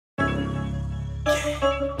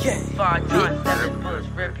5 times 7 bullets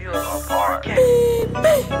rip you apart.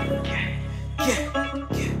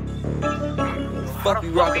 Fuck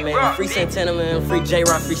you rockin', man. Free Santana, man. Free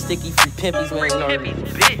J-Rock, free Sticky, free Pimpies, man.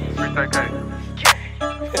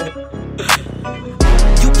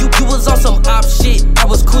 You was on some op shit. I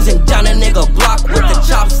was cruising down a nigga block with the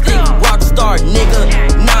chopstick. Rockstar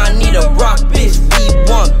nigga. Nah, I need a rock bitch.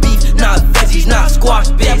 We want beef, not veggies, not squash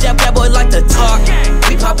bitch. That boy like to talk.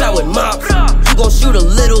 We pop out with mops. You gon' shoot a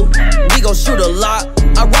little, we gon' shoot a lot.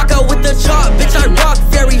 I rock out with the chop, bitch, I rock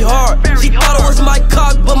very hard. She thought it was my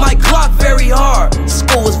cock, but my Glock very hard.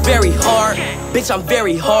 School was very hard, bitch, I'm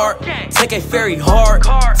very hard. Take it very hard,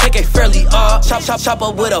 take it fairly off. Chop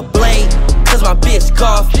up with a blade, cause my bitch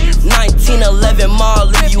cough. 1911 mall,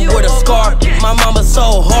 leave you with a scar. My mama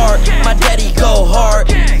so hard, my daddy go hard.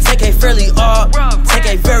 Take it fairly off, take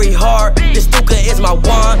it very hard. This Stuka is my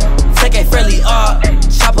wand, take it fairly off.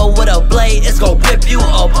 Chop up with a blade, it's gon' rip you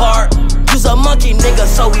apart. Use a monkey nigga,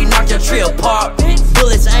 so we knock your tree apart.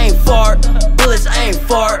 Bullets ain't fart, bullets ain't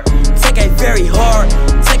fart. Take it very hard,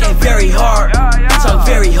 take it very hard. Bitch, I'm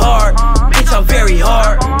very hard, bitch, I'm very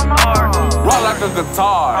hard. Rock like a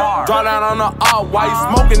guitar, draw down on the alt while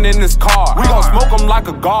you smoking in this car. We gon' smoke him like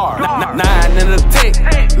a guard. 9 in the tick,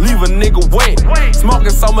 leave a nigga wet. Smoking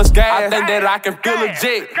so much gas, I think that I can feel a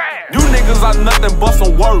jet. You niggas are nothing but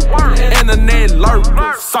some work. Internet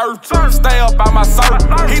lurkers, searchers, stay up by my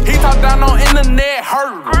circle. He talk down on internet,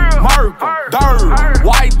 hurt, murder, dirt,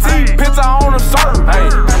 white tee, picture on a shirt. Hey,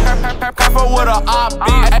 pepper with a op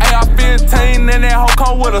bitch, AR-15 and that hoe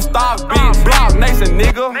come with a stock bitch. Block nation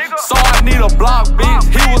nigga, so I need a block bitch.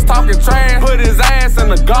 He was talking trash, put his ass in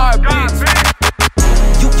the garbage.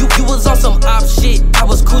 You was on some op shit. I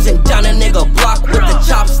was cruising down a nigga block with the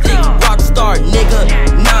chopstick. Rockstar nigga.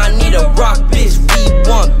 Nah, I need a rock bitch. We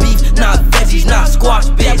want beef, not veggies, not squash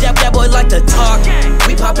bitch. That boy like to talk.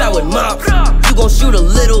 We pop out with mops. You gon' shoot a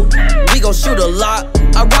little, we gon' shoot a lot.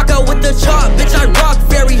 I rock out with the chop, bitch, I rock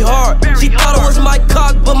very hard. She thought it was my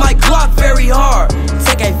cock, but my Glock very hard.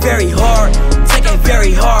 Take it very hard, take it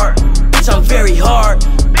very hard. Bitch, I'm very hard,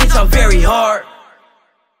 bitch, I'm very hard.